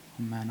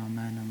Amen,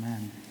 amen,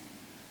 amen.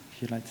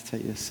 If you'd like to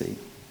take your seat.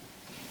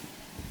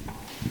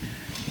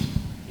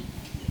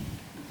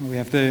 We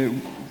have the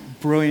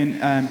brilliant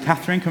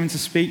Katherine coming to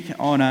speak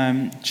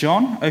on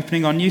John,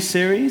 opening our new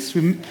series.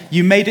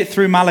 You made it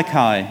through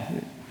Malachi,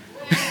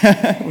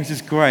 which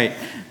is great.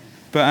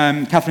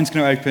 But Katherine's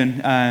going to open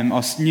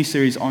our new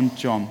series on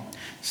John.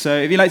 So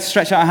if you'd like to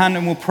stretch out a hand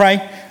and we'll pray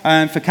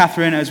for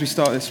Katherine as we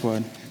start this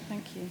word.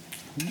 Thank you.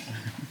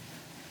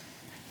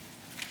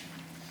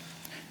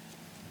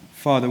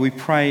 Father, we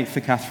pray for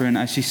Katherine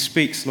as she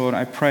speaks, Lord.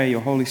 I pray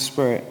your Holy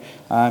Spirit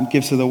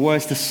gives her the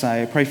words to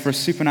say. I pray for a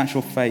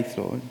supernatural faith,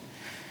 Lord.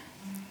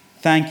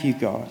 Thank you,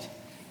 God.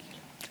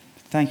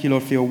 Thank you,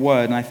 Lord, for your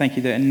word, and I thank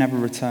you that it never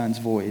returns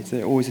void,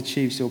 that it always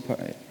achieves your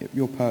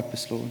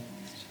purpose, Lord.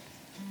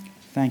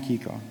 Thank you,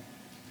 God.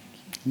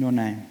 In your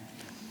name,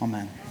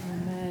 amen.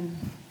 Amen.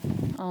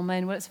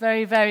 Amen. Well, it's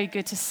very, very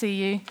good to see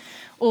you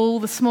all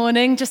this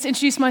morning. Just to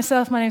introduce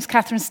myself, my name's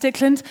Katherine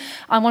Stickland.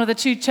 I'm one of the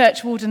two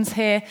church wardens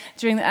here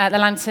during the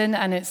Lantern,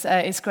 and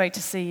it's great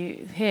to see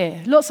you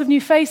here. Lots of new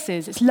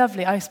faces. It's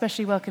lovely. I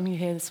especially welcome you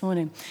here this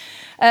morning.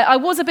 I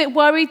was a bit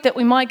worried that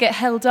we might get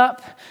held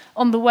up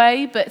on the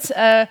way, but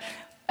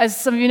as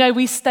some of you know,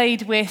 we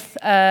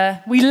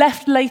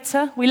left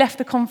later. We left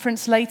the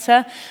conference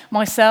later.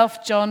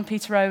 Myself, John,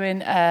 Peter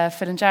Owen,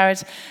 Phil and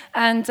Jared.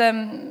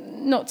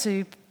 And not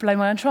to blow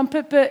my own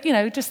trumpet, but,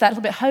 just that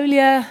little bit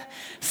holier,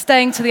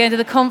 staying to the end of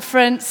the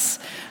conference.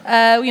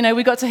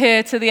 We got to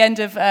hear to the end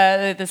of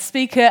the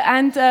speaker,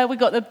 and we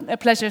got the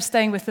pleasure of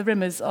staying with the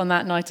Rimmers on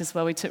that night as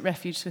well. We took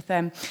refuge with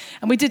them.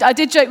 And I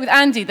did joke with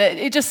Andy that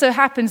it just so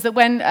happens that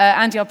when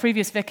Andy, our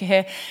previous vicar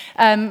here,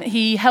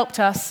 he helped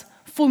us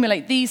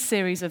formulate these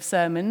series of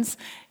sermons,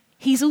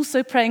 he's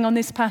also praying on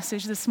this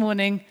passage this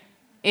morning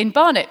in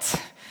Barnet.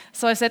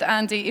 So I said,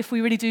 Andy, if we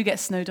really do get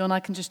snowed on, I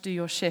can just do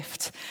your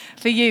shift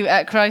for you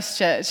at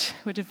Christchurch.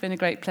 Would have been a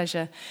great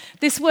pleasure.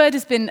 This word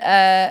has been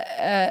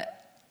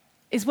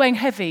is weighing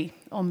heavy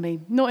on me,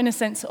 not in a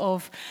sense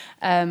of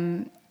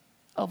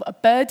a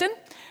burden,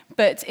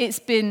 but it's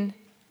been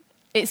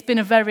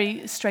a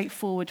very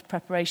straightforward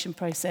preparation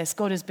process.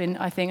 God has been,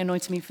 I think,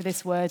 anointing me for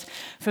this word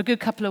for a good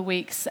couple of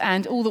weeks,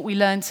 and all that we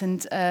learnt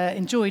and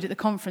enjoyed at the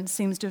conference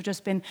seems to have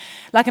just been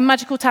like a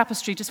magical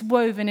tapestry, just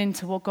woven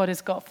into what God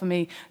has got for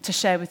me to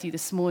share with you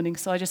this morning.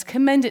 So I just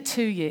commend it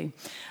to you.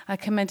 I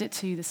commend it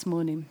to you this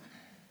morning.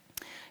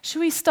 Shall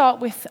we start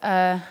with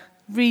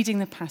reading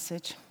the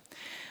passage?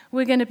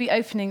 We're going to be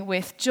opening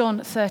with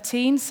John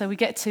 13, so we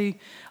get to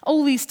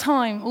all this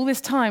time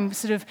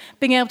sort of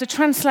being able to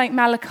translate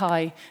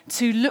Malachi,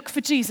 to look for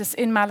Jesus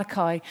in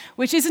Malachi,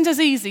 which isn't as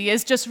easy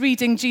as just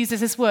reading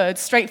Jesus' words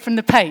straight from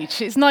the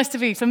page. It's nice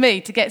for me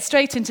to get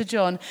straight into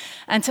John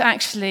and to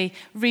actually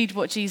read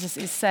what Jesus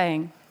is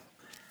saying.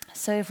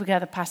 So if we get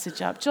the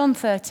passage up, John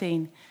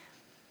 13.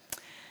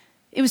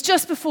 It was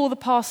just before the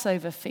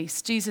Passover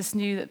feast. Jesus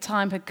knew that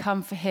time had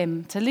come for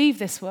him to leave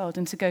this world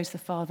and to go to the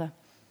Father.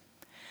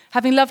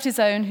 Having loved his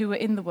own who were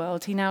in the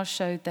world, he now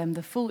showed them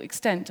the full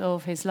extent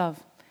of his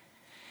love.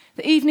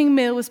 The evening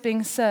meal was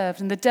being served,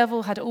 and the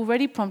devil had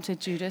already prompted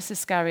Judas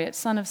Iscariot,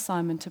 son of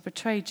Simon, to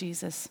betray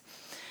Jesus.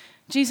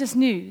 Jesus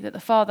knew that the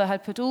Father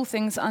had put all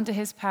things under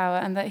his power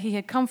and that he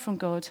had come from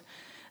God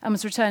and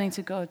was returning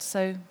to God.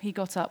 So he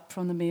got up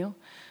from the meal,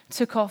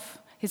 took off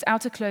his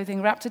outer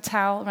clothing, wrapped a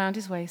towel around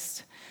his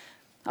waist.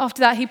 After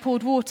that, he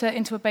poured water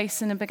into a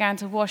basin and began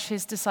to wash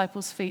his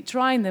disciples' feet,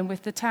 drying them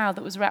with the towel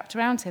that was wrapped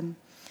around him.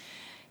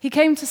 He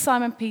came to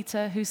Simon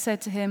Peter, who said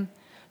to him,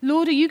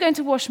 "Lord, are you going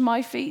to wash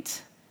my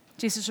feet?"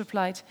 Jesus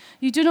replied,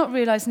 "You do not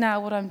realize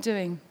now what I'm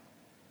doing,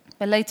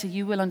 but later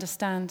you will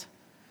understand."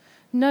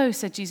 "No,"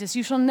 said Jesus,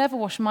 "you shall never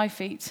wash my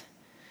feet."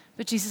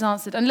 But Jesus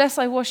answered, "Unless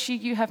I wash you,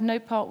 you have no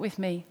part with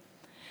me."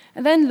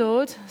 "And then,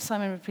 Lord,"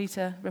 Simon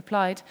Peter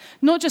replied,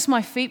 "not just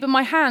my feet, but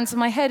my hands and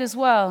my head as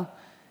well."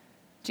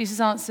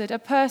 Jesus answered, "A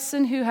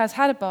person who has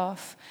had a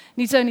bath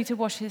needs only to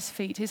wash his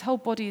feet. His whole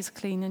body is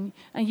clean,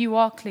 and you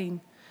are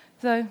clean,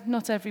 though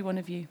not every one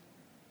of you."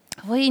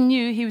 For he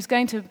knew who was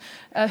going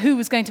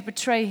to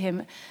betray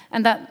him,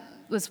 and that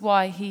was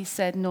why he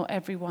said not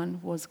everyone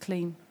was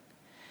clean.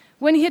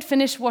 When he had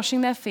finished washing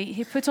their feet,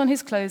 he put on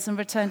his clothes and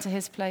returned to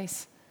his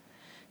place.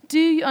 "Do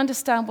you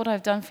understand what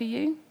I've done for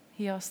you?"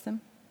 he asked them.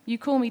 "You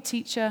call me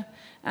teacher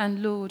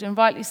and Lord, and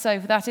rightly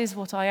so, for that is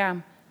what I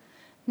am.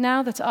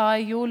 Now that I,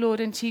 your Lord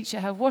and teacher,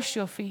 have washed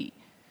your feet,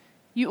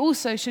 you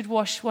also should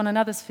wash one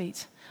another's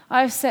feet.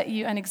 I have set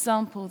you an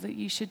example that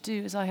you should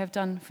do as I have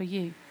done for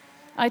you.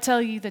 I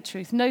tell you the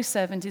truth, no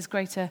servant is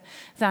greater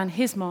than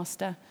his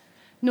master,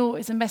 nor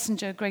is a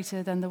messenger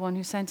greater than the one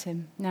who sent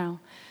him. Now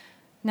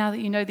that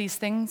you know these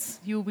things,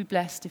 you will be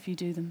blessed if you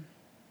do them."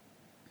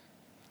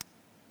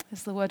 This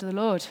is the word of the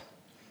Lord.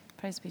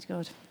 Praise be to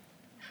God.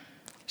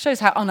 Shows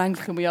how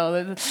un-Anglican we are.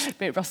 A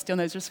bit rusty on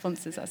those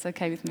responses. That's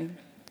okay with me.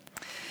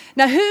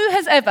 Now, who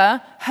has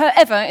ever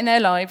in their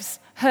lives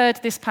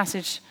heard this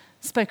passage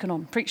spoken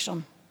on, preached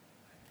on?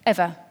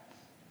 Ever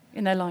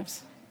in their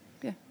lives?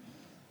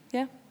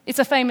 Yeah? It's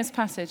a famous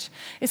passage.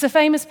 It's a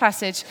famous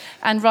passage,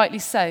 and rightly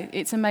so.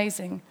 It's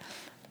amazing.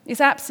 It's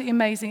absolutely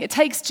amazing. It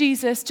takes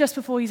Jesus just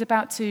before he's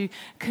about to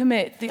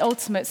commit the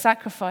ultimate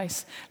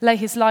sacrifice, lay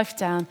his life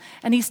down,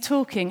 and he's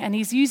talking, and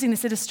he's using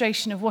this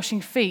illustration of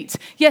washing feet.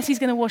 Yes, he's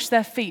going to wash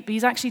their feet, but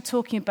he's actually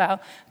talking about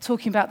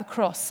the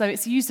cross. So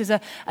it's used as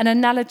an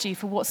analogy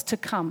for what's to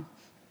come.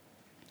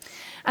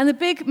 And the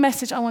big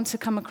message I want to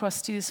come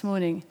across to you this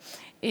morning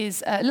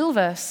is a little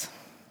verse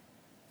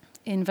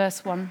in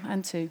verse 1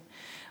 and 2,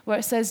 where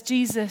it says,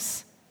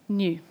 Jesus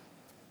knew.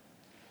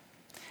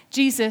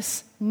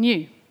 Jesus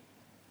knew.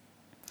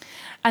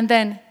 And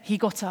then he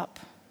got up.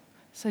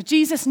 So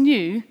Jesus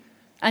knew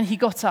and he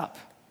got up.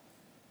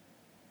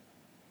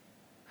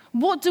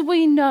 What do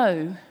we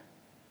know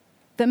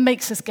that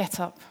makes us get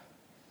up?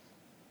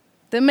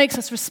 That makes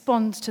us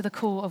respond to the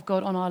call of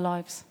God on our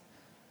lives?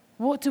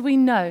 What do we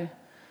know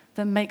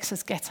that makes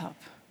us get up?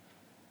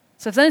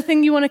 So if there's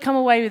anything you want to come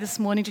away with this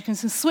morning, you can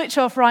switch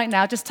off right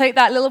now. Just take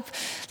that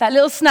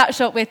little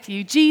snapshot with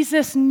you.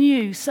 Jesus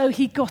knew, so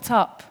he got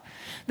up.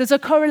 There's a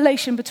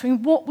correlation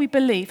between what we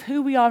believe,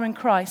 who we are in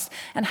Christ,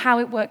 and how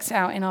it works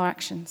out in our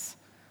actions.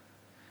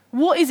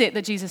 What is it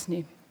that Jesus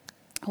knew?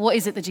 What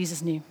is it that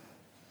Jesus knew?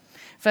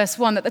 Verse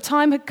 1, that the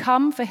time had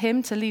come for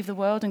him to leave the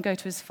world and go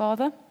to his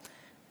Father.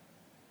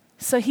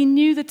 So he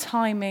knew the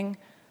timing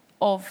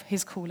of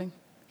his calling.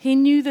 He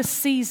knew the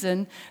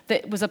season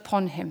that was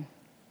upon him.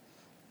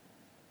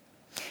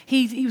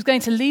 He was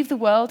going to leave the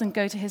world and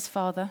go to his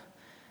Father.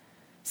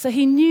 So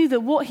he knew that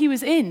what he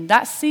was in,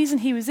 that season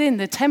he was in,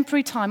 the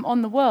temporary time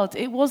on the world,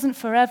 it wasn't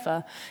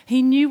forever.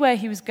 He knew where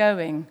he was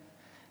going,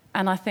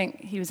 and I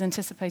think he was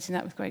anticipating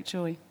that with great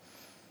joy.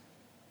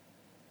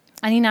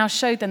 And he now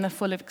showed them the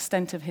full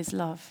extent of his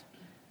love.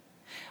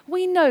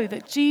 We know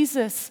that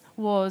Jesus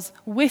was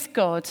with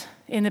God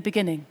in the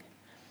beginning.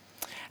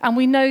 And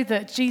we know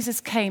that Jesus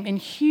came in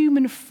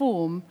human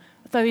form,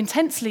 though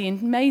intensely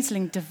and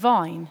amazingly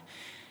divine.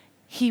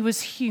 He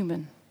was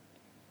human.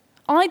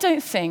 I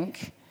don't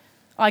think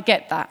I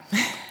get that.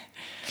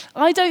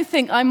 I don't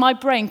think my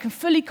brain can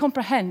fully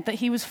comprehend that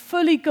he was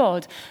fully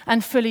God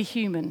and fully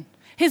human.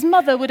 His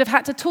mother would have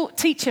had to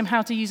teach him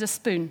how to use a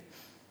spoon.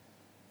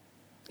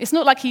 It's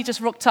not like he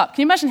just rocked up.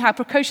 Can you imagine how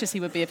precocious he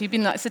would be if he'd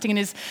been sitting in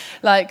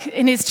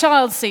his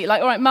child's seat,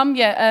 all right, Mum,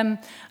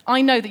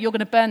 I know that you're going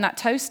to burn that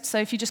toast, so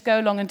if you just go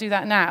along and do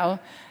that now,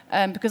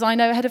 because I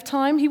know ahead of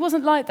time. He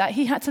wasn't like that.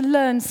 He had to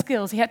learn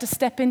skills. He had to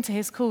step into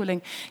his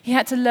calling. He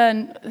had to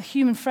learn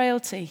human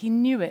frailty. He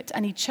knew it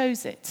and he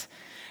chose it.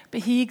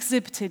 But he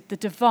exhibited the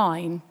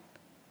divine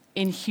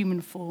in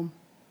human form.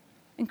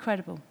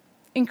 Incredible.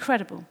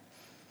 Incredible.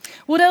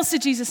 What else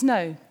did Jesus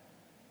know?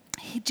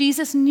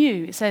 Jesus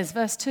knew, it says,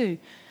 verse 2,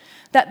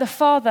 that the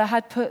Father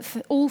had put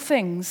all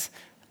things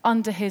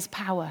under his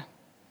power.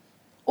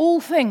 All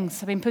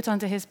things have been put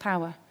under his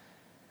power.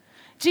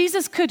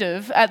 Jesus could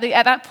have, at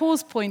that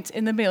pause point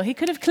in the meal, he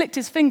could have clicked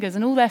his fingers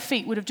and all their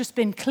feet would have just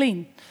been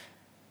clean.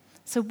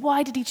 So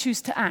why did he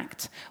choose to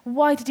act?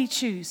 Why did he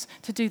choose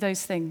to do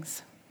those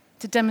things?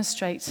 To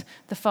demonstrate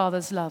the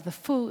Father's love, the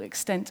full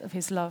extent of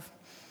his love.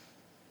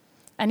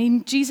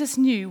 And Jesus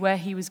knew where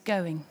he was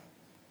going.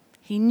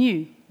 He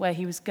knew where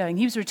he was going.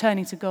 He was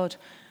returning to God.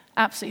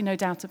 Absolutely no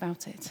doubt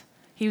about it.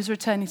 He was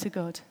returning to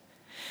God.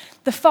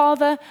 The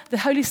Father, the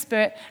Holy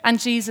Spirit, and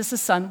Jesus the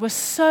Son were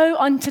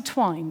so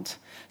intertwined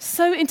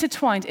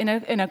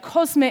in a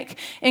cosmic,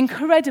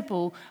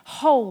 incredible,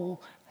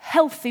 whole,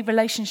 healthy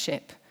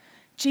relationship.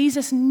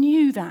 Jesus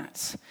knew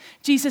that.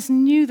 Jesus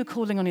knew the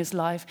calling on his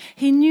life.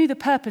 He knew the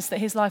purpose that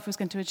his life was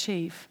going to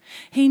achieve.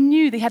 He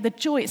knew that he had the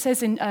joy, it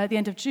says in the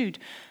end of Jude,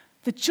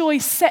 the joy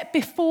set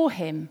before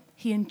him,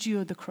 he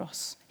endured the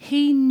cross.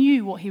 He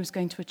knew what he was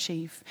going to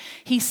achieve.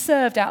 He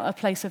served out of a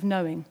place of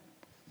knowing.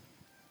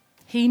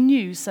 He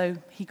knew, so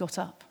he got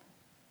up.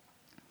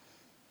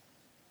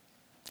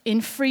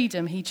 In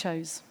freedom, he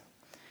chose.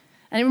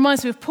 And it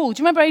reminds me of Paul.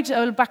 Do you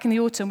remember back in the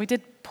autumn, we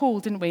did Paul,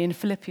 didn't we, in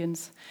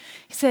Philippians?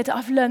 He said,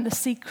 I've learned the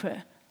secret.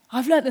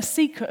 I've learned the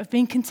secret of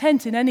being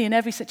content in any and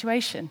every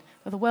situation,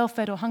 whether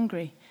well-fed or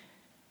hungry.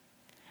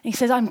 And he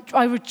says,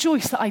 I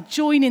rejoice that I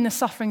join in the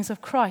sufferings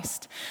of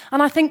Christ.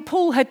 And I think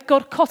Paul had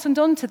cottoned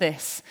onto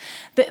this,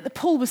 that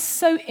Paul was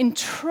so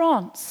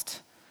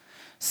entranced,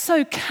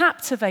 so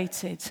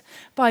captivated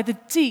by the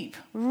deep,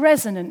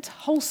 resonant,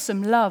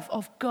 wholesome love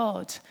of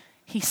God,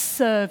 he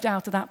served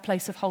out of that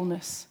place of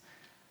wholeness.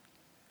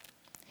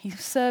 He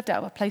served out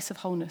of a place of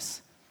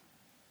wholeness.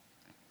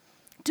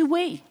 Do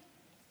we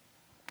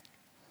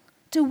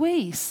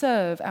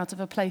serve out of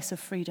a place of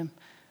freedom?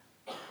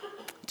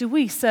 Do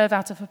we serve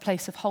out of a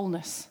place of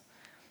wholeness?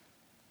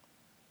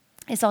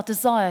 It's our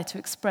desire to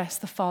express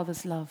the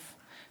Father's love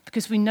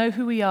because we know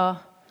who we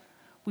are,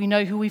 we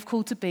know who we've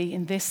called to be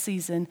in this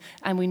season,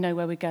 and we know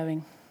where we're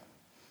going.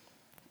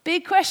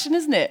 Big question,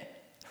 isn't it?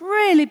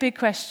 Really big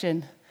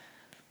question.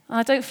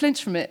 I don't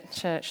flinch from it,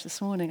 church,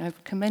 this morning. I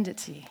commend it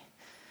to you.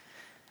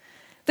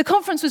 The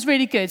conference was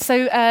really good.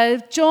 So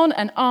John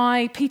and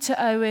I, Peter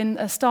Owen,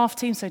 a staff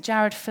team, so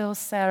Jared, Phil,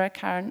 Sarah,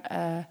 Karen,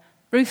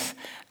 Ruth,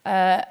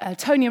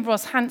 Tony and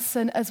Ross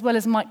Hanson, as well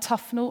as Mike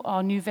Tufnell,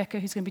 our new vicar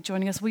who's going to be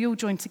joining us. We all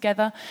joined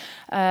together,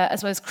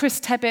 as well as Chris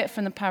Tebbit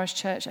from the parish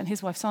church and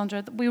his wife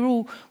Sandra. We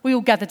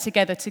all gathered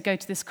together to go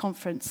to this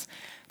conference.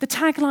 The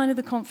tagline of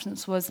the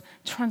conference was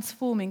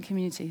transforming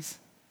communities.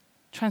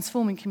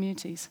 Transforming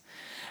communities.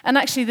 And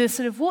actually, the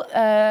sort of what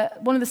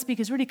one of the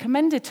speakers really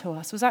commended to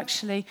us was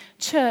actually,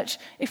 church,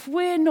 if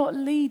we're not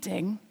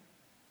leading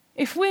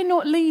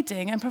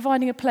and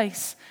providing a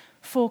place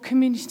for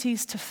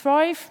communities to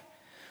thrive,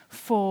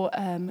 for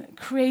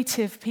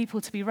creative people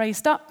to be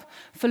raised up,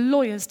 for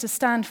lawyers to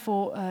stand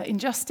for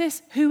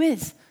injustice, who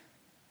is?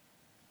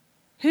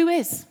 Who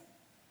is?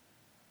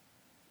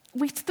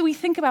 We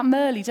think about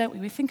Merley, don't we?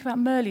 We think about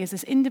Merley as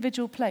this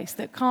individual place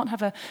that can't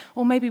have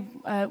or maybe,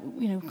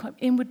 kind of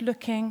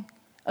inward-looking.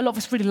 A lot of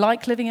us really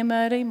like living in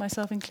Merley,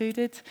 myself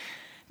included.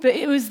 But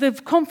the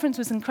conference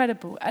was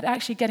incredible at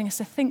actually getting us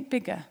to think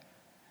bigger.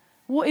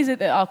 What is it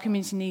that our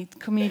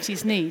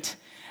communities need?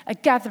 A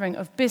gathering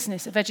of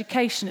business, of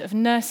education, of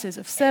nurses,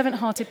 of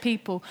servant-hearted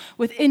people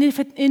with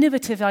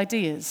innovative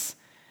ideas,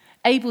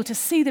 able to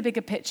see the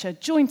bigger picture,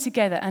 join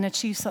together and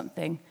achieve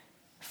something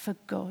for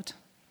God.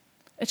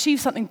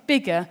 Achieve something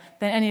bigger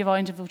than any of our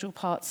individual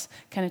parts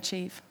can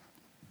achieve.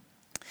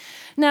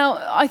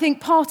 Now, I think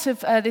part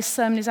of this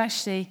sermon is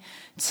actually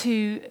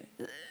to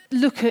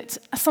look at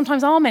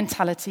sometimes our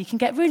mentality can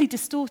get really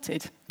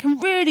distorted,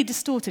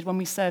 when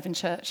we serve in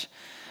church.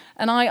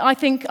 And I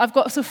think I've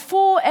got sort of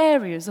 4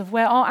 areas of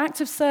where our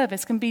active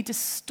service can be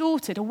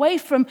distorted away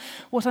from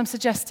what I'm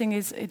suggesting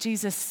is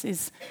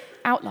Jesus'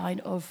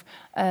 outline of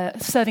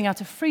serving out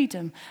of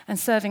freedom and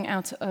serving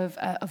out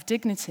of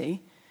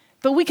dignity.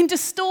 But we can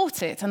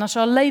distort it, and I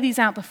shall lay these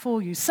out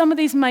before you. Some of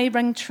these may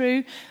ring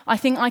true. I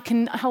think I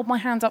can hold my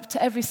hand up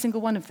to every single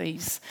one of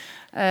these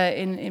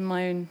in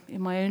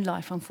my own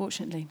life,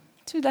 unfortunately,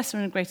 to lesser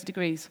and greater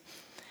degrees.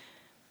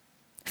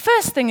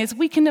 First thing is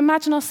we can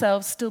imagine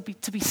ourselves to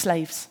be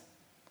slaves.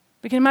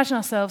 We can imagine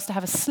ourselves to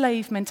have a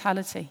slave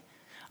mentality.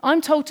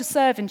 I'm told to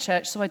serve in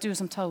church, so I do as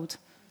I'm told.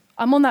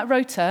 I'm on that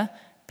rota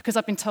because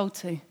I've been told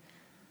to.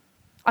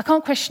 I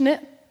can't question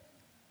it.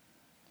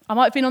 I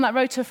might have been on that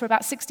rota for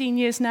about 16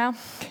 years now.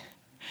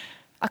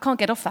 I can't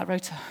get off that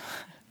rota.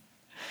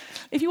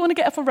 If you want to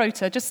get off a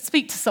rota, just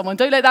speak to someone.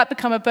 Don't let that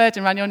become a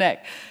burden around your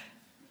neck.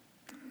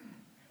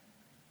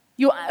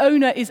 Your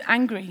owner is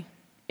angry.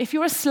 If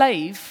you're a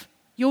slave,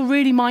 you're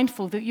really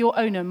mindful that your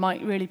owner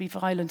might really be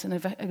violent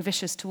and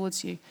vicious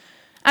towards you.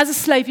 As a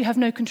slave, you have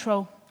no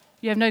control.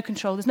 You have no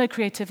control. There's no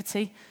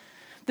creativity.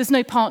 There's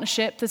no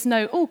partnership. There's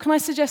no, can I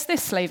suggest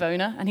this, slave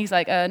owner? And he's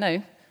like,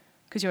 no,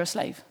 because you're a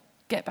slave.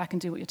 Get back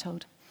and do what you're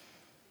told.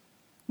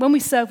 When we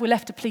serve, we're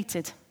left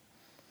depleted.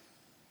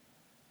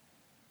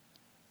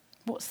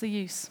 What's the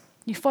use?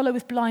 You follow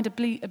with blind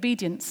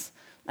obedience,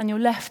 and you're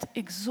left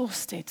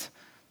exhausted.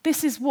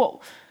 This is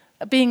what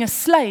being a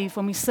slave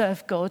when we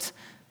serve God,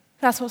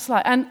 that's what it's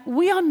like. And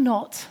we are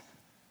not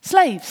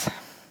slaves.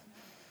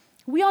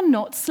 We are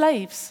not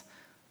slaves.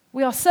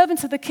 We are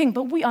servants of the King,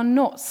 but we are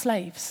not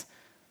slaves.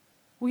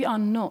 We are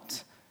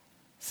not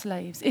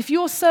slaves. If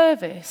your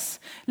service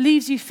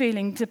leaves you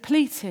feeling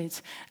depleted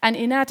and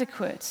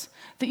inadequate,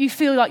 that you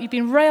feel like you've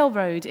been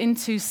railroaded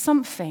into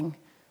something,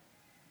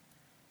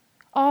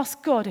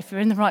 ask God if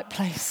you're in the right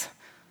place.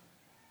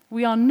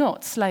 We are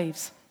not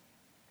slaves.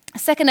 A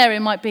second area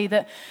might be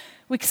that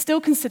we still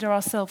consider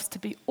ourselves to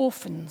be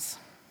orphans.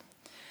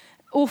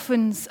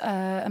 Orphans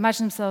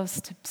imagine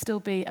themselves to still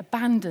be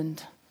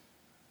abandoned.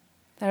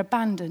 They're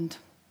abandoned.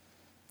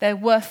 They're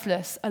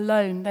worthless,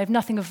 alone. They have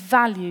nothing of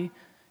value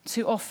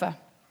to offer.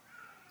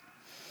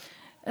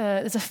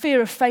 There's a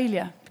fear of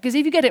failure, because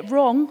if you get it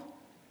wrong,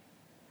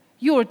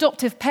 your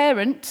adoptive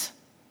parent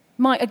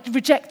might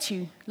reject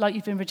you like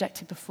you've been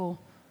rejected before.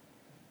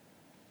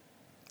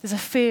 There's a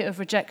fear of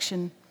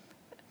rejection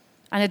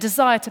and a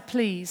desire to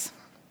please.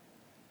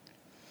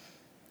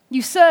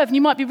 You serve, and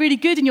you might be really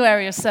good in your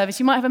area of service.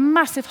 You might have a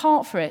massive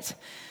heart for it.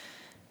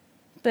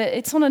 But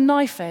it's on a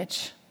knife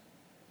edge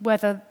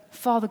whether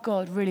Father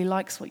God really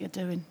likes what you're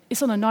doing.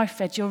 It's on a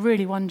knife edge. You're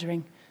really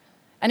wondering.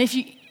 And if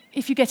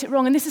you get it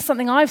wrong, and this is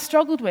something I've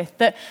struggled with,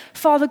 that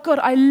Father God,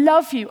 I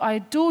love you, I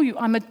adore you,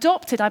 I'm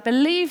adopted, I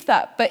believe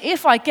that. But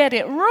if I get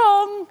it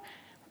wrong,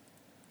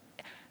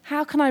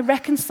 how can I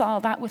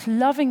reconcile that with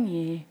loving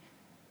you,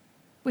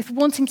 with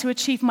wanting to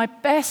achieve my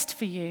best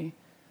for you?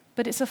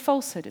 But it's a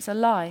falsehood, it's a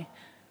lie.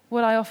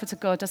 What I offer to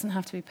God doesn't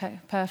have to be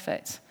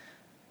perfect.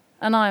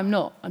 And I am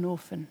not an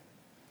orphan.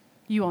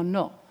 You are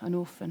not an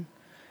orphan.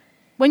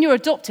 When you're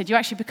adopted, you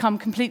actually become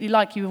completely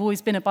like you've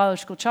always been a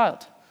biological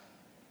child.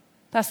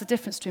 That's the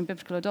difference between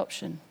biblical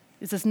adoption.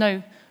 There's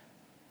no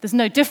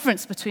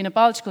difference between a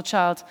biological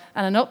child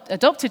and an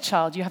adopted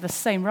child. You have the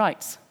same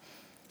rights.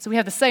 So we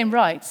have the same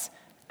rights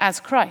as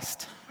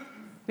Christ.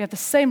 We have the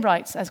same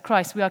rights as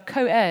Christ. We are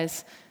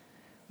co-heirs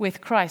with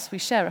Christ. We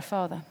share a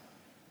Father.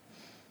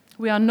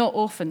 We are not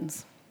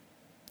orphans.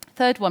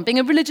 Third one, being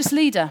a religious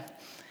leader.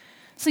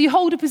 So you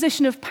hold a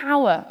position of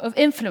power, of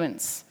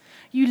influence.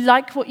 You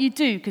like what you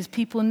do because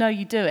people know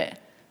you do it.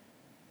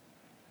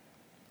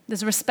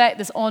 There's respect,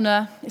 there's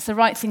honor. It's the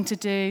right thing to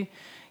do.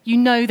 You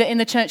know that in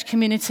the church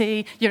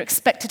community, you're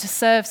expected to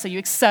serve, so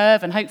you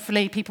serve, and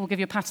hopefully people will give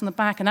you a pat on the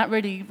back, and that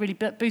really, really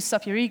boosts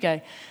up your ego.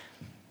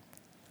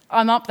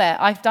 I'm up there.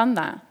 I've done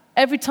that.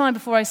 Every time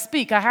before I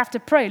speak, I have to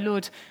pray,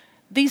 Lord,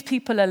 these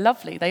people are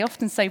lovely. They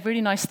often say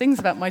really nice things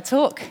about my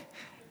talk.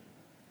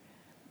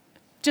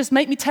 Just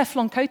make me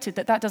Teflon coated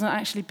that doesn't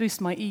actually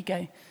boost my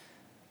ego.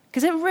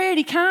 Because it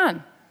really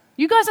can.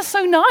 You guys are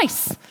so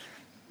nice.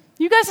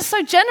 You guys are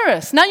so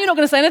generous. Now you're not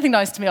going to say anything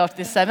nice to me after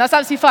this sermon. That's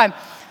absolutely fine.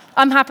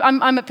 I'm happy.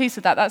 I'm at peace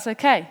with that. That's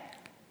okay.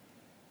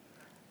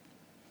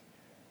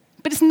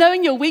 But it's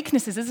knowing your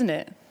weaknesses, isn't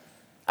it?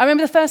 I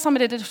remember the first time I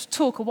did a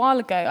talk a while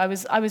ago, I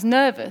was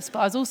nervous, but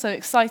I was also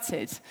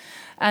excited.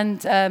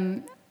 And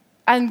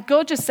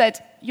God just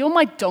said, "You're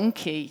my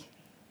donkey.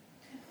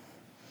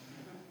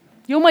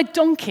 You're my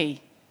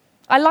donkey."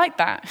 I like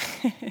that.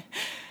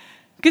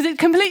 Because it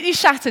completely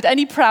shattered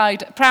any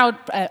pride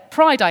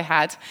I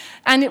had.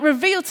 And it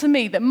revealed to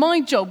me that my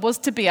job was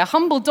to be a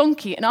humble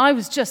donkey, and I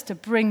was just to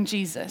bring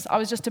Jesus. I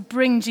was just to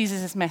bring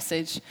Jesus'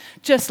 message.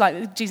 Just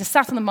like Jesus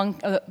sat on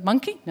the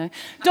donkey. That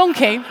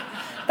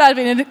would have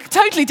been a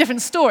totally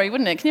different story,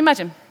 wouldn't it? Can you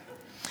imagine?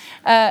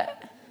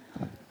 That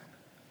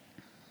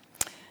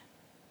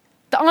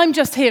I'm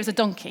just here as a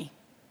donkey.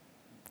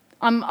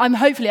 I'm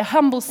hopefully a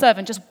humble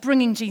servant just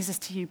bringing Jesus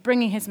to you,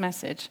 bringing his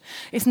message.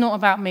 It's not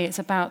about me, it's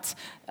about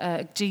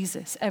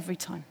Jesus every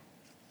time.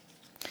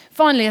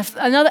 Finally,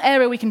 another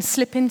area we can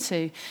slip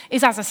into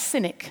is as a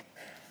cynic.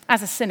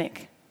 As a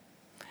cynic.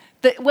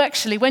 That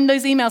actually, when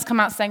those emails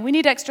come out saying, we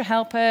need extra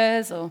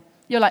helpers, or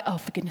you're like, oh,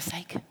 for goodness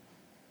sake.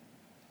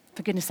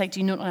 For goodness sake, do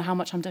you not know how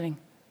much I'm doing?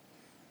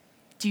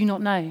 Do you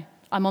not know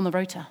I'm on the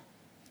rota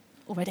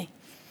already?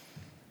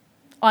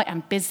 I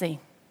am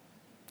busy.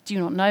 Do you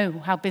not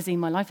know how busy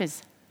my life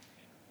is?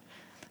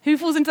 Who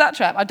falls into that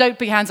trap? I don't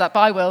put your hands up,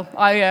 but I will.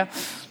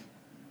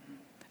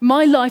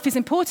 My life is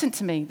important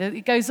to me.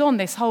 It goes on,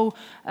 this whole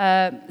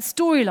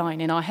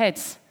storyline in our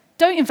heads.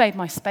 Don't invade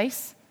my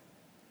space.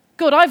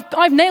 God,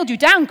 I've nailed you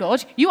down,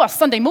 God. You are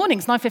Sunday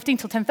mornings, 9:15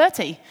 till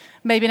 10:30.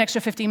 Maybe an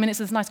extra 15 minutes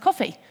with nice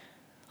coffee.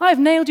 I have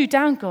nailed you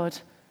down, God.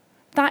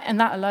 That and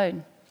that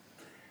alone.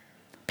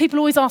 People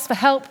always ask for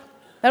help.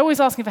 They're always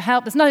asking for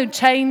help. There's no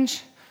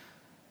change.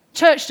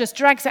 Church just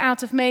drags it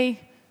out of me.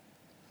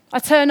 I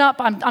turn up,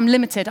 I'm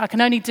limited. I can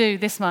only do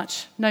this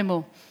much, no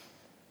more.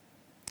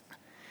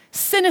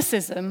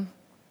 Cynicism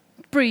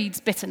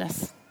breeds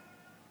bitterness.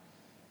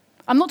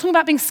 I'm not talking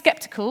about being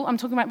skeptical, I'm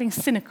talking about being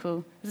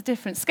cynical. There's a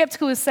difference.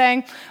 Skeptical is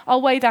saying,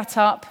 I'll weigh that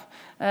up,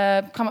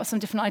 come up with some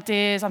different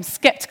ideas. I'm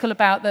skeptical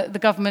about the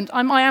government.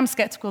 I am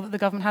skeptical that the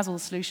government has all the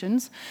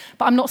solutions,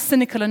 but I'm not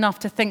cynical enough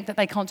to think that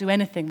they can't do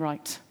anything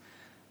right.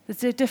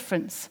 There's a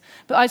difference.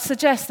 But I'd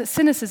suggest that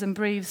cynicism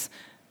breeds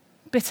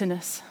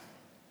bitterness.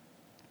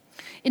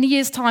 In a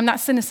year's time, that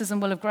cynicism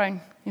will have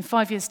grown. In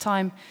 5 years'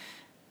 time,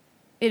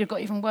 it have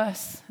got even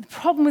worse. The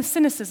problem with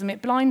cynicism,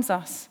 it blinds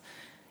us.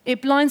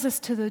 It blinds us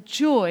to the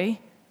joy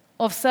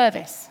of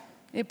service.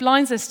 It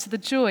blinds us to the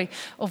joy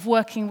of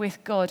working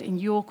with God in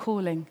your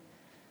calling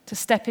to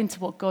step into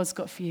what God's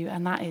got for you,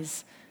 and that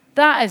is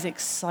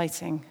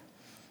exciting.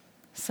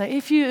 So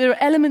if there are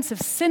elements of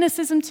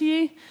cynicism to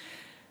you,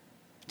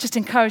 just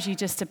encourage you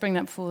just to bring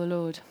that before the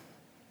Lord.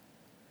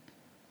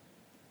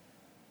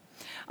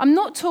 I'm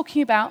not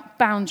talking about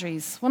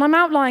boundaries. When I'm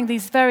outlining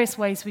these various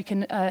ways we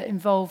can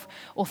involve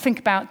or think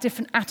about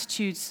different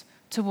attitudes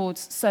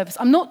towards service,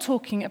 I'm not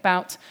talking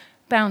about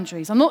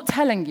boundaries. I'm not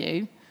telling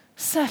you,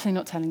 certainly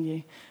not telling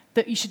you,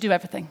 that you should do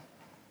everything.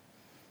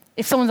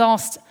 If someone's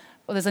asked,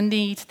 or there's a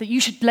need, that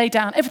you should lay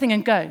down everything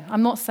and go.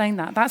 I'm not saying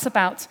that.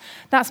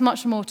 That's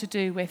much more to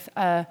do with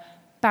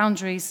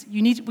boundaries.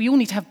 We all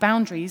need to have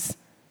boundaries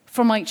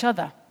from each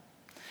other.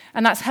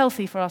 And that's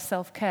healthy for our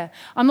self-care.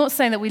 I'm not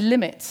saying that we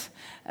limit.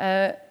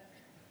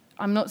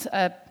 I'm not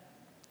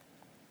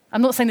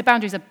saying the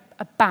boundaries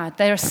are bad.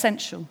 They're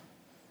essential.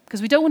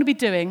 Because we don't want to be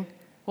doing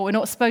what we're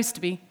not supposed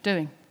to be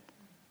doing.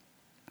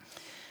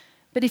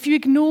 But if you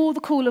ignore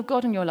the call of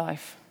God in your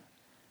life,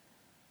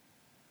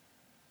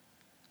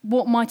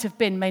 what might have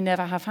been may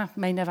never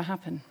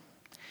happen.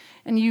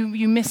 And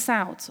you miss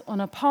out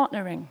on a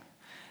partnering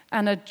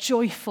and a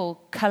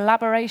joyful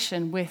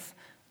collaboration with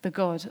the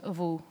God of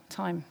all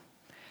time.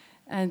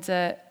 And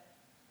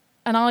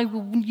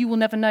you will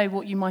never know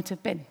what you might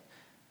have been.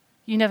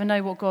 You never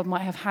know what God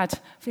might have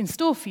had in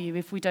store for you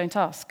if we don't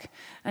ask.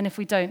 And if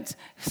we don't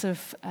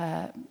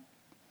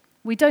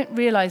we don't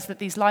realize that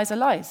these lies are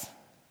lies.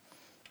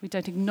 We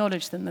don't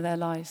acknowledge them that they're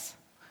lies.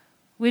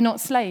 We're not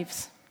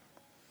slaves.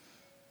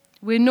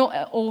 We're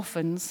not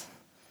orphans.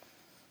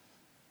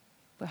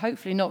 We're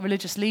hopefully not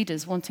religious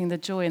leaders wanting the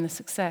joy and the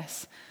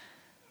success.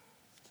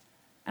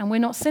 And we're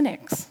not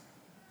cynics.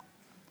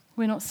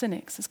 We're not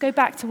cynics. Let's go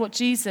back to what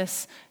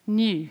Jesus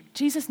knew.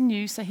 Jesus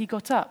knew, so he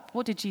got up.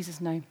 What did Jesus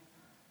know?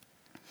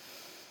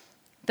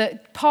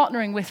 That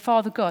partnering with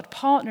Father God,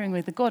 partnering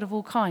with the God of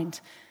all kind,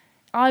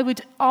 I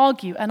would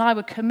argue and I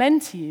would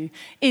commend to you,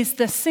 is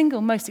the single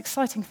most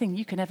exciting thing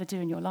you can ever do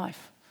in your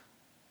life.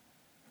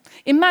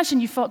 Imagine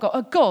you've got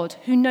a God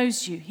who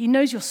knows you. He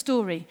knows your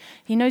story.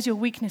 He knows your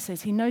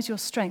weaknesses. He knows your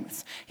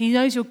strengths. He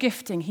knows your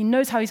gifting. He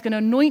knows how he's going to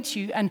anoint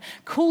you and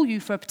call you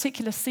for a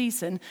particular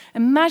season.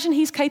 Imagine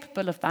he's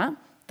capable of that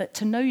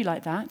to know you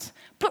like that.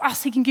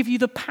 Plus, he can give you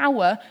the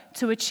power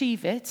to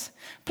achieve it.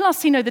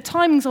 Plus, he knows the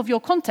timings of your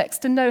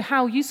context to know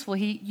how useful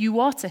you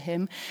are to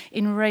him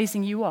in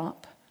raising you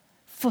up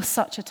for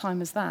such a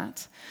time as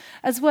that,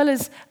 as well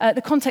as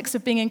the context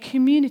of being in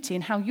community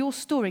and how your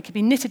story can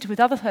be knitted with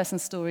other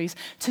person's stories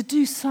to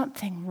do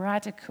something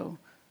radical,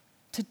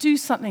 to do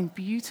something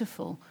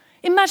beautiful.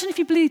 Imagine if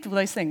you believed all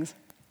those things.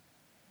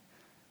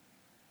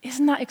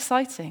 Isn't that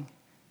exciting?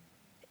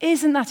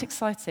 Isn't that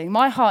exciting?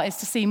 My heart is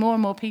to see more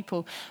and more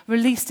people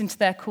released into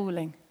their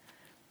calling.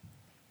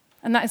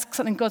 And that is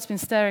something God's been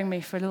stirring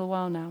me for a little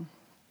while now.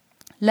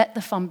 Let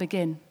the fun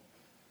begin.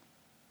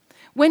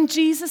 When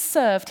Jesus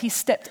served, he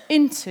stepped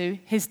into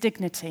his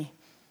dignity.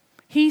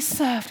 He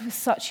served with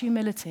such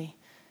humility.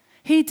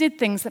 He did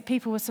things that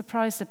people were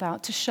surprised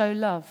about to show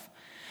love.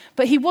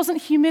 But he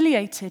wasn't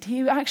humiliated.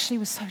 He actually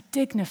was so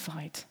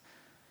dignified.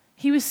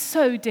 He was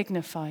so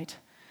dignified.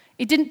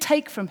 It didn't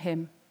take from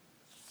him.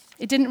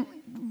 It didn't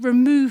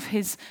remove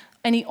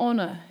any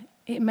honor.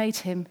 It made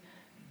him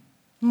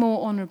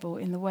more honorable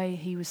in the way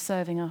he was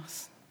serving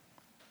us.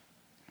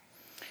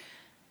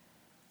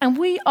 And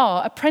we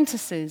are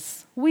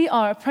apprentices. We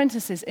are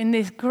apprentices in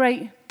this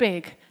great,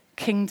 big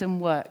kingdom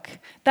work.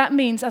 That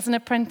means, as an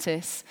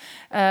apprentice,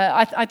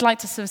 I'd like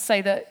to sort of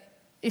say that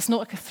it's not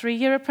like a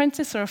 3-year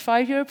apprentice or a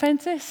 5-year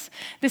apprentice.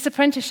 This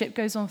apprenticeship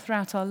goes on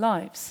throughout our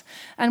lives.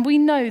 And we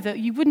know that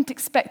you wouldn't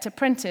expect an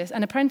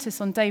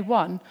apprentice on day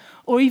 1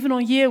 or even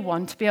on year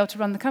 1 to be able to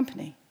run the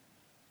company.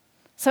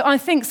 So I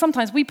think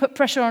sometimes we put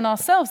pressure on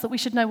ourselves that we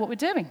should know what we're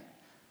doing,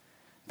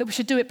 that we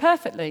should do it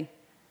perfectly.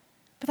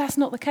 But that's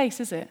not the case,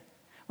 is it?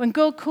 When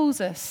God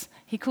calls us,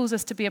 he calls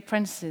us to be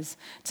apprentices,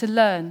 to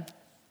learn,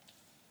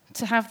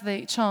 to have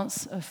the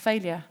chance of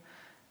failure,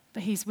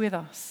 but he's with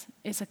us.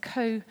 It's a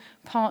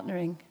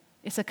co-partnering.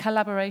 It's a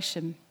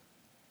collaboration.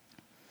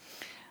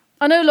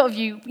 I know a lot of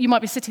you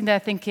might be sitting there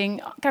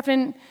thinking,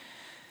 Katherine,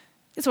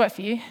 it's all right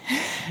for you.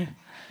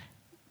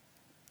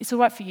 It's all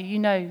right for you. You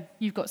know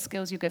you've got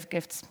skills, you've got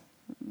gifts.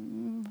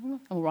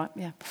 All right,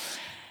 yeah.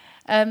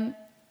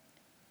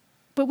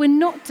 But we're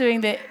not doing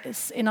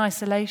this in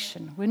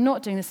isolation. We're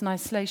not doing this in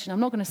isolation.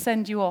 I'm not going to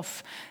send you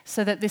off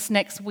so that this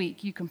next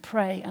week you can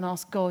pray and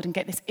ask God and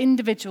get this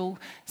individual,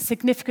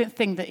 significant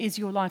thing that is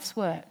your life's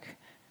work.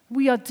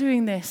 We are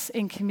doing this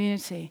in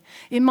community.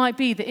 It might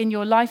be that in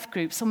your life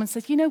group, someone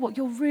says, you know what,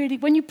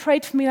 when you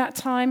prayed for me that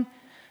time,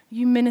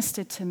 you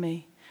ministered to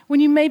me. When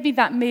you made me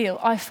that meal,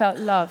 I felt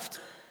loved.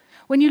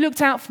 When you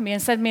looked out for me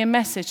and sent me a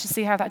message to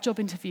see how that job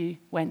interview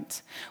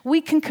went.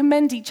 We can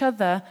commend each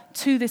other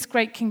to this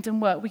great kingdom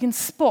work. We can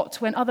spot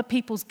when other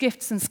people's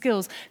gifts and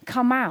skills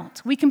come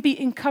out. We can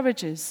be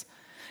encouragers.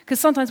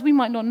 Because sometimes we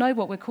might not know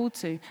what we're called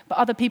to, but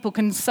other people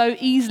can so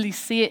easily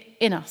see it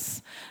in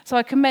us. So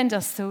I commend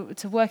us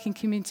to work in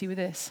community with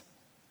this.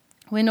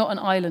 We're not an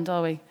island,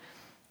 are we?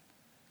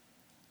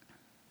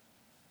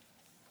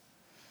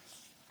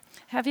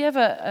 Have you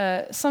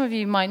ever, some of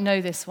you might know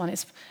this one.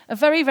 It's a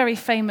very, very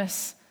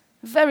famous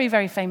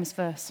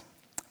verse.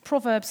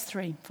 Proverbs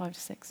 3,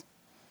 5-6.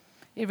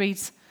 It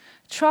reads,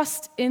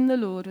 "Trust in the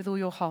Lord with all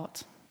your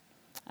heart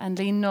and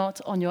lean not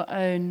on your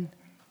own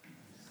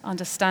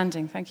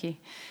understanding." Thank you.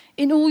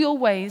 "In all your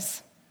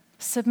ways,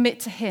 submit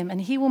to him, and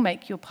he will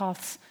make your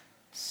paths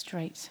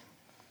straight."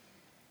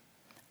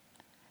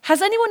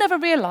 Has anyone ever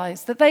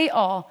realized that they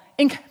are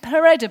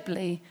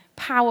incredibly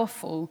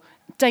powerful,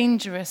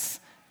 dangerous,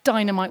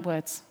 dynamite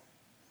words?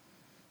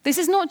 This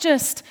is not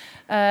just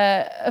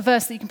a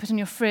verse that you can put in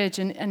your fridge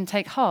and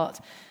take heart.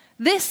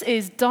 This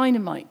is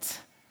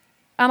dynamite.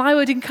 And I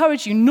would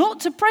encourage you not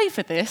to pray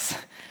for this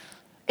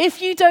if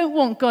you don't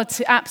want God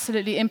to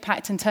absolutely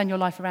impact and turn your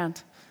life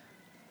around.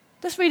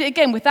 Let's read it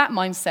again with that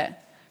mindset.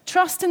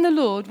 Trust in the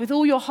Lord with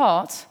all your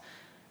heart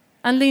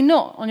and lean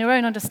not on your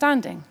own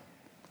understanding.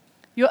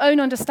 Your own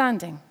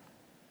understanding.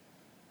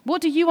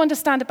 What do you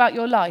understand about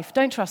your life?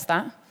 Don't trust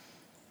that.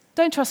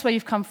 Don't trust where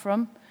you've come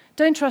from.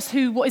 Don't trust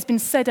what has been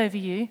said over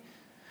you.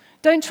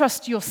 Don't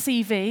trust your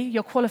CV,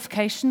 your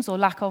qualifications or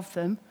lack of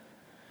them.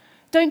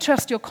 Don't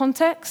trust your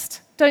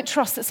context. Don't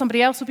trust that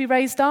somebody else will be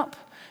raised up.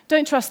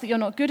 Don't trust that you're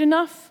not good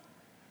enough.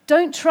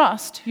 Don't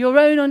trust your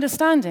own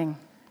understanding.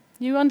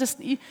 You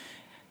understand?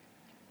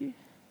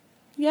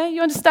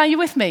 You understand? You're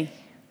with me?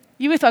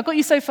 You're with me? I've got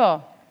you so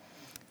far.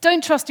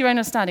 Don't trust your own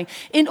understanding.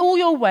 In all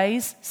your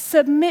ways,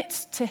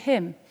 submit to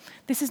him.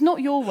 This is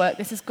not your work,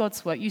 this is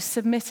God's work. You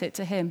submit it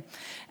to him,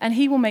 and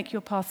he will make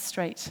your path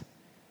straight.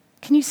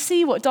 Can you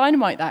see what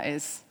dynamite that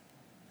is?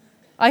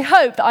 I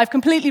hope that I've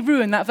completely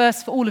ruined that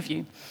verse for all of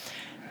you.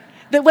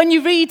 That when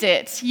you read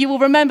it, you will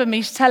remember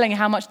me telling you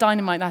how much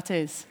dynamite that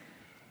is.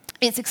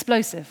 It's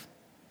explosive.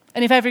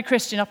 And if every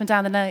Christian up and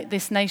down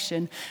this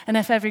nation, and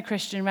if every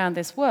Christian around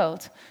this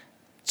world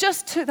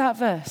just took that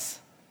verse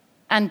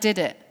and did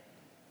it,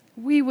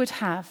 we would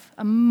have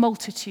a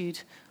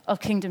multitude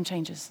of kingdom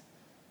changers.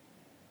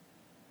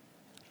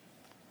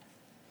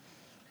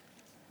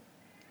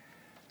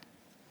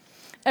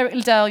 Eric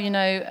Liddell,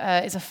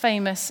 is a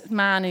famous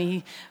man, and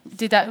he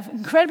did that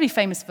incredibly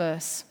famous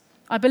verse.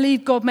 I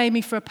believe God made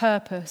me for a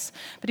purpose,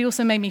 but he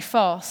also made me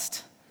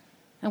fast.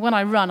 And when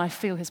I run, I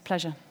feel his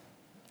pleasure.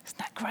 Isn't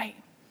that great?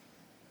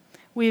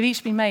 We have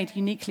each been made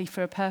uniquely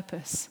for a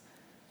purpose.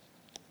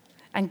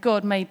 And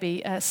God may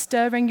be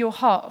stirring your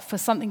heart for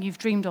something you've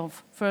dreamed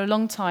of for a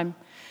long time.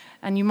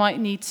 And you might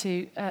need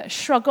to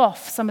shrug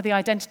off some of the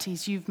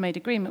identities you've made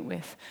agreement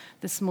with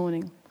this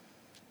morning.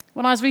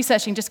 When I was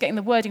researching, just getting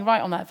the wording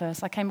right on that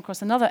verse, I came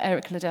across another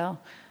Eric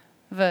Liddell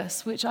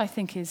verse, which I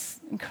think is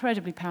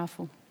incredibly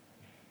powerful.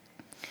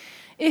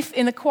 If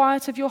in the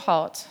quiet of your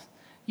heart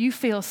you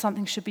feel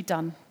something should be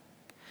done,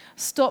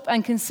 stop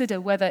and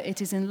consider whether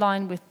it is in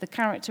line with the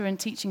character and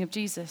teaching of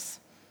Jesus.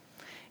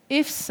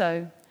 If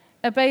so,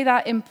 obey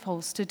that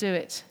impulse to do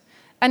it,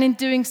 and in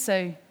doing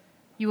so,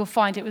 you will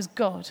find it was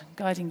God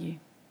guiding you.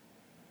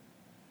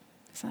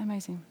 Isn't that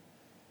amazing?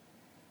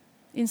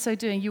 In so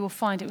doing, you will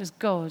find it was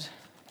God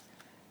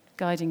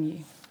guiding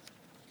you.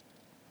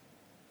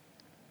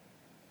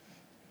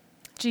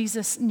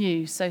 Jesus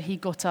knew, so he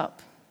got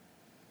up.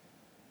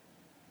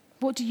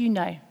 What do you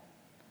know?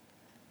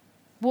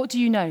 What do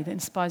you know that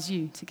inspires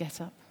you to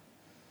get up?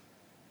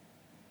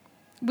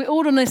 We're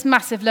all on this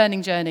massive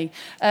learning journey.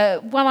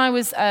 When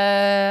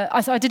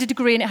I did a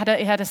degree and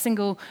it had a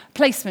single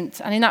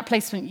placement, and in that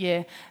placement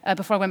year,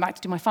 before I went back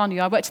to do my final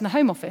year, I worked in the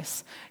Home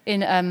Office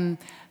in a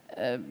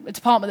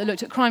department that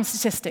looked at crime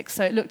statistics.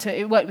 So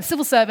it worked with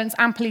civil servants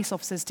and police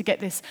officers to get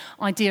this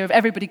idea of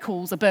everybody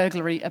calls a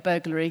burglary,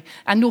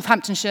 and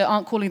Northamptonshire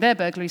aren't calling their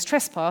burglaries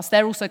trespass,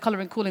 they're also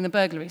calling them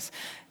burglaries.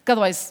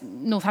 Otherwise,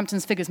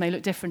 Northampton's figures may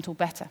look different or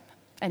better.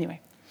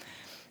 Anyway.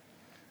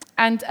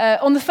 And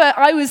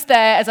I was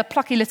there as a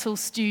plucky little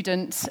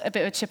student, a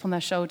bit of a chip on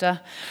their shoulder,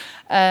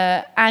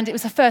 and it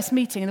was the first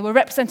meeting, and there were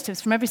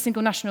representatives from every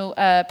single national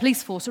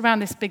police force around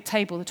this big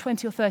table, the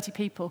 20 or 30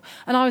 people,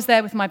 and I was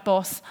there with my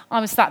boss. I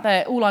was sat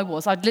there,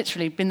 I'd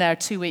literally been there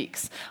 2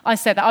 weeks. I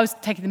said that I was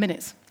taking the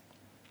minutes.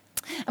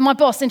 And my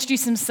boss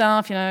introduced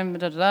himself, and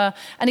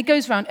it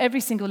goes around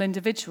every single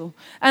individual.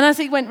 And as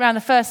he went around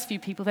the first few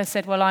people, they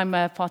said, well, I'm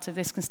part of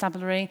this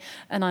constabulary,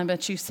 and I'm a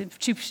chief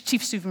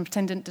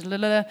superintendent,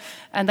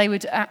 and they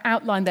would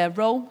outline their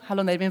role, how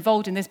long they'd been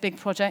involved in this big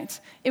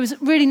project. It was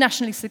really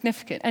nationally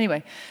significant.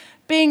 Anyway,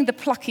 being the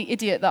plucky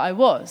idiot that I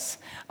was,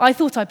 I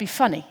thought I'd be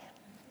funny.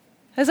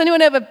 Has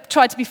anyone ever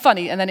tried to be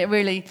funny, and then it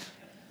really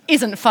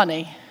isn't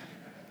funny?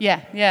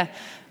 Yeah.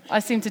 I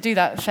seem to do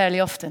that fairly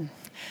often.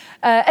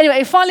 Anyway,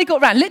 it finally got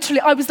round.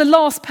 Literally, I was the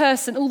last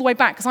person all the way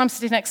back because I'm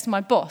sitting next to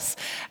my boss.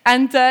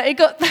 And it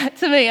got back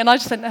to me, and I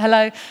just said,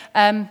 hello.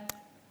 I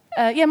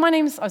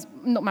was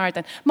not married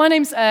then. My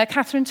name's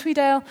Katherine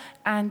Tweedale,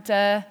 and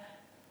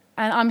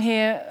I'm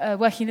here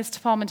working in this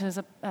department as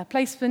a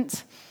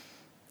placement.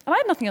 And I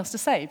had nothing else to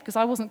say because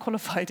I wasn't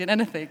qualified in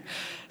anything.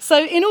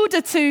 So in order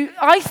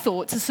I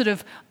thought to sort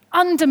of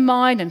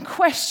undermine and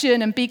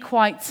question and be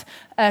quite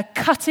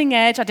cutting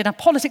edge. I did a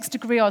politics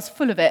degree, I was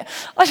full of it.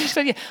 I just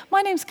said,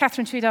 my name's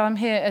Katherine Tweedale, I'm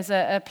here as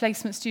a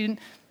placement student,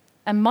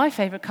 and my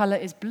favourite colour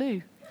is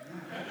blue.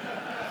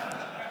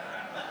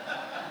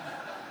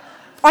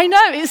 I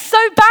know, it's so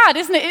bad,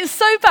 isn't it? It's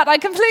so bad. I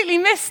completely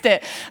missed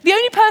it. The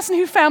only person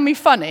who found me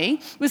funny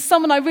was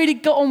someone I really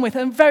got on with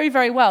and very,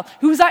 very well,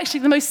 who was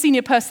actually the most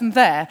senior person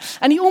there.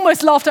 And he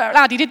almost laughed out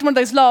loud. He did one of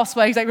those laughs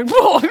where he's like, because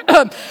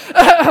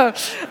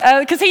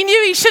he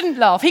knew he shouldn't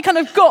laugh. He kind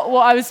of got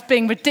what I was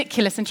being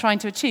ridiculous and trying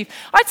to achieve.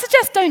 I'd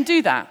suggest don't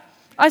do that.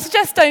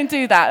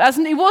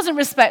 It wasn't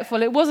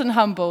respectful, it wasn't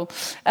humble.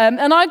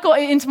 And I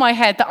got it into my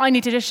head that I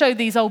needed to show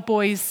these old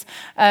boys,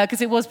 because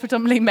it was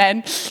predominantly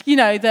men,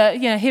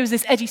 here was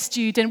this edgy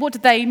student. What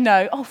did they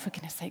know? Oh, for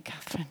goodness sake,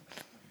 Katherine.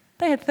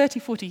 They had 30,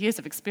 40 years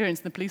of experience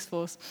in the police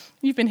force.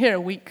 You've been here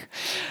a week.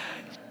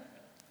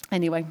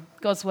 Anyway,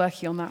 God's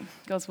working on that.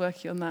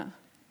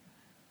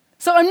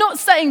 So I'm not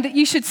saying that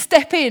you should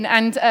step in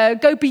and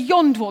go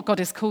beyond what God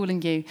is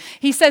calling you.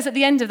 He says at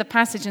the end of the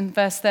passage in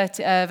verse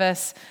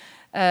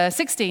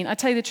 16, I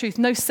tell you the truth,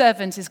 no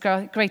servant is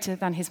greater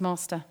than his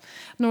master,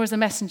 nor is a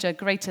messenger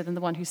greater than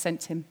the one who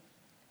sent him.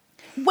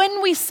 When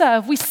we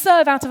serve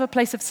out of a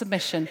place of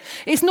submission.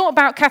 It's not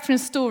about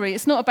Catherine's story.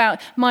 It's not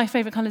about my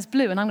favourite colour is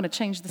blue, and I'm going to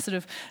change the sort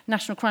of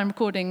national crime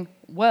recording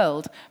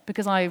world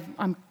because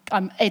I'm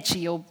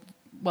edgy or,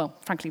 well,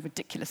 frankly,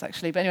 ridiculous,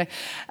 actually. But anyway,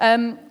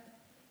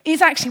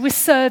 it's actually we're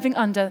serving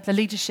under the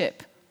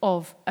leadership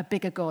of a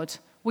bigger God.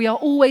 We are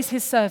always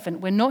his servant.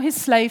 We're not his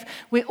slave.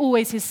 We're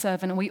always his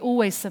servant, and we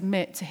always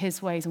submit to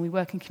his ways, and we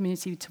work in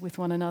community with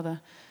one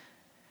another.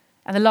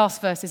 And the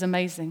last verse is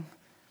amazing.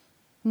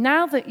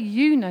 Now that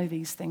you know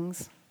these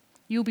things,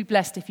 you'll be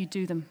blessed if you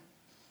do them.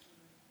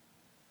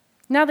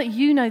 Now that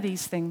you know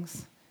these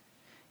things,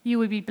 you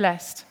will be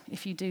blessed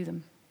if you do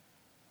them.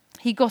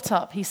 He got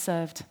up, he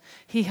served,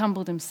 he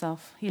humbled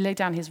himself, he laid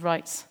down his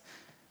rights.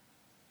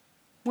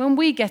 When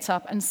we get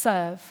up and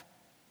serve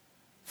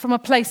from a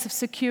place of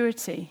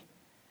security,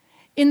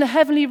 in the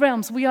heavenly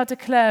realms, we are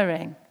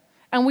declaring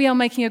and we are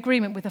making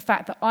agreement with the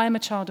fact that I am a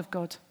child of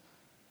God.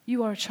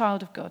 You are a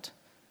child of God.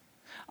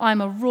 I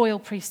am a royal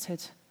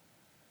priesthood.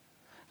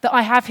 that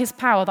I have his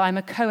power, that I'm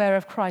a co-heir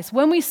of Christ.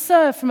 When we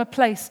serve from a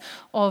place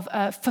of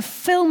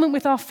fulfillment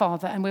with our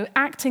Father and we're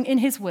acting in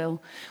his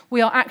will,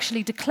 we are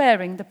actually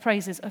declaring the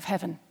praises of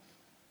heaven.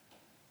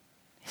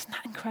 Isn't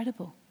that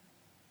incredible?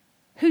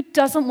 Who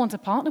doesn't want to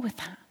partner with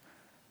that?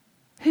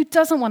 Who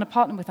doesn't want to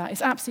partner with that?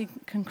 It's absolutely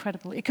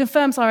incredible. It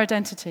confirms our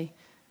identity,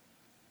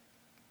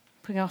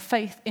 putting our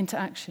faith into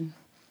action,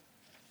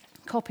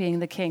 copying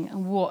the King.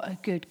 And what a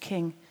good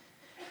King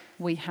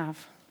we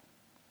have.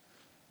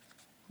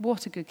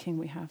 What a good King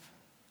we have.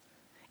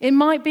 It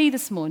might be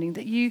this morning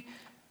that you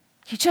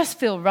just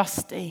feel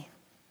rusty.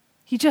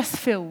 You just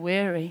feel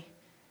weary.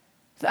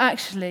 That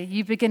actually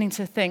you're beginning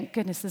to think,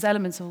 goodness, there's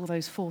elements of all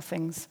those 4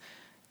 things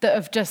that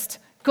have just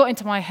got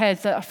into my head,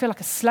 that I feel like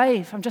a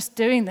slave. I'm just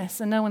doing this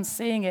and no one's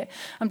seeing it.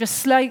 I'm just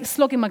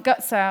slogging my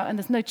guts out and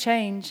there's no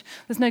change.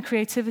 There's no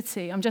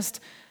creativity. I'm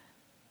just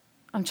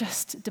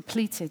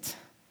depleted.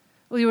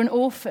 Or you're an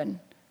orphan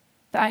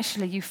that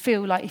actually you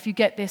feel like if you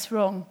get this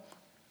wrong,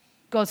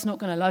 God's not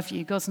going to love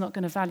you. God's not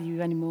going to value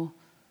you anymore.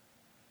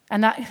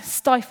 And that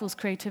stifles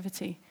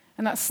creativity.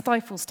 And that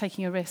stifles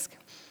taking a risk.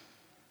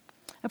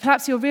 And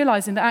perhaps you're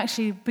realizing that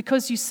actually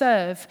because you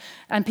serve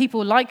and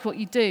people like what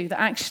you do,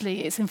 that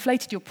actually it's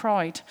inflated your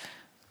pride.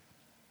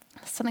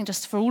 Something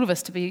just for all of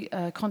us to be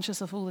conscious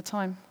of all the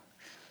time.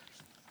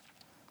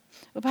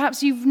 Or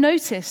perhaps you've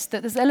noticed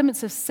that there's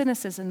elements of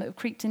cynicism that have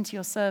creeped into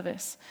your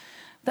service.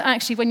 That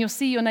actually when you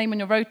see your name on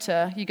your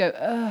rota, you go,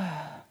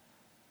 ugh,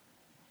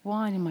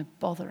 why am I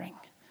bothering?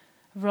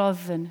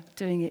 Rather than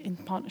doing it in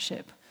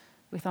partnership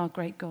with our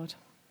great God.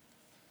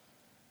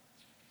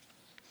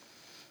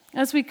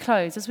 As we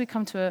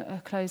come to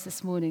a close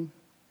this morning,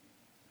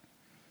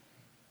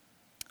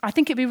 I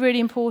think it'd be really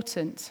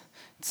important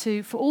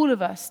for all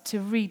of us to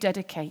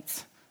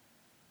rededicate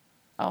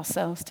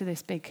ourselves to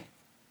this big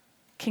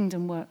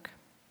kingdom work.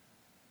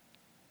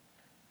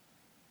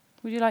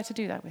 Would you like to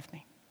do that with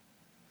me?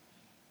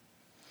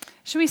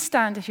 Shall we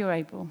stand if you're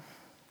able?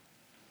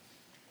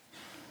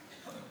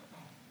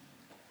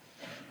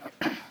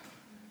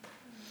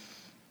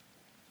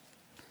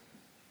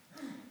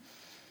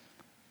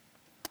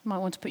 You might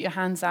want to put your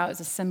hands out as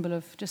a symbol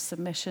of just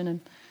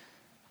submission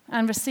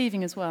and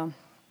receiving as well.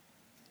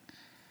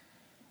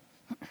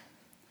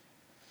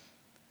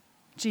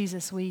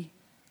 Jesus, we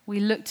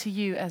look to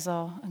you as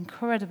our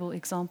incredible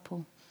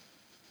example.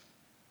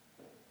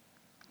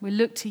 We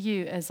look to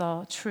you as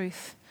our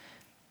truth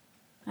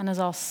and as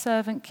our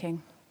servant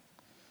King.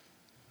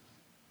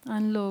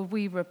 And Lord,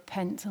 we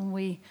repent and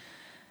we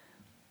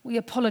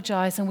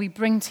apologize and we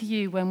bring to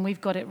you when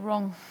we've got it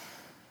wrong.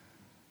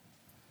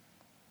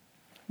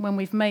 When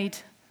we've made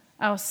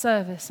our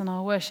service and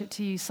our worship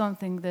to you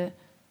something that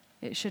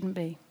it shouldn't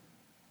be.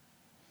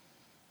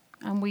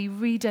 And we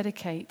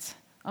rededicate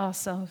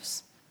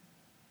ourselves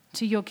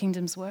to your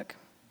kingdom's work.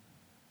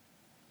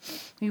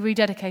 We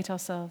rededicate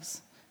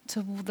ourselves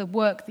to the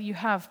work that you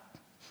have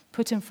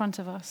put in front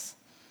of us.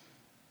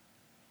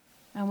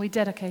 And we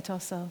dedicate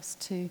ourselves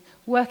to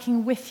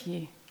working with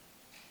you,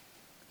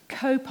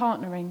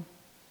 co-partnering,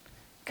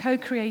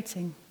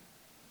 co-creating,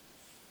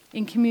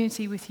 in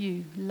community with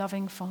you,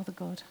 loving Father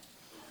God.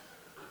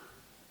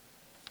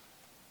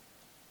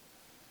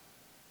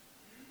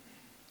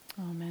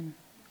 Amen.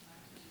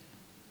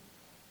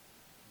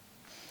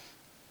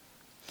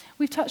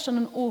 We've touched on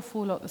an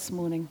awful lot this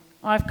morning.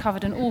 I've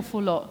covered an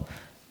awful lot.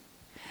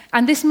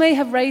 And this may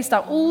have raised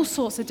up all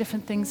sorts of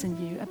different things in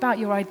you about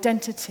your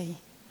identity,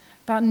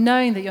 about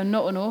knowing that you're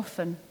not an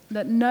orphan,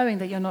 that knowing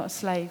that you're not a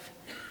slave.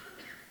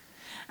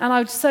 And I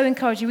would so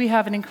encourage you, we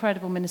have an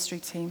incredible ministry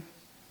team.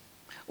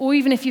 Or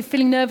even if you're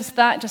feeling nervous of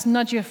that, just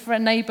nudge your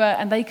friend, neighbor,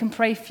 and they can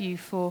pray for you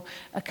for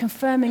a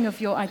confirming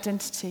of your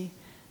identity.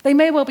 They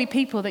may well be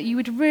people that you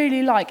would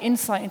really like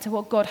insight into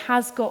what God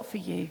has got for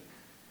you.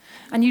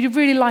 And you'd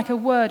really like a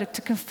word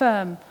to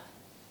confirm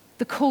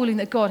the calling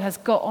that God has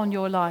got on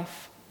your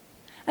life.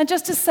 And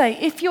just to say,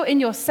 if you're in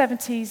your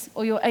 70s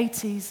or your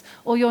 80s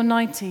or your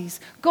 90s,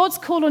 God's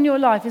call on your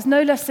life is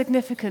no less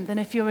significant than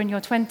if you're in your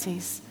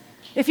 20s.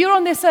 If you're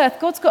on this earth,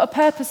 God's got a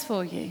purpose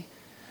for you.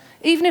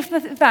 Even if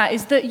that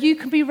is that you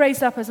can be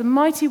raised up as a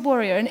mighty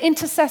warrior, an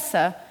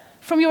intercessor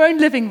from your own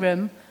living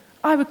room,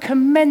 I would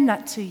commend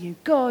that to you.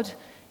 God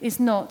is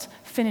not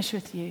finished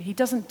with you. He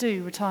doesn't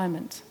do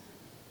retirement.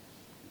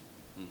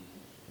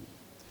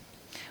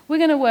 We're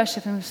going to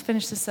worship and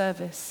finish the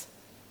service.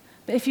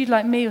 But if you'd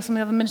like me or some of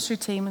the other ministry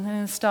team and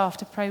then the staff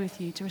to pray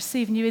with you, to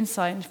receive new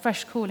insight and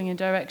fresh calling and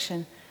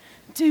direction,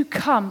 do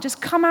come.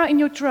 Just come out in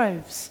your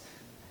droves.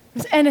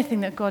 If there's anything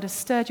that God has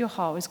stirred your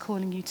heart, is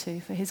calling you to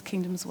for his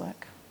kingdom's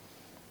work.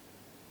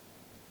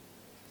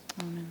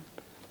 Amen.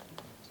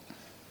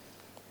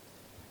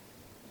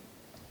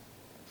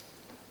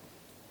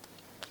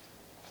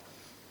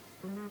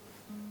 Mm-hmm.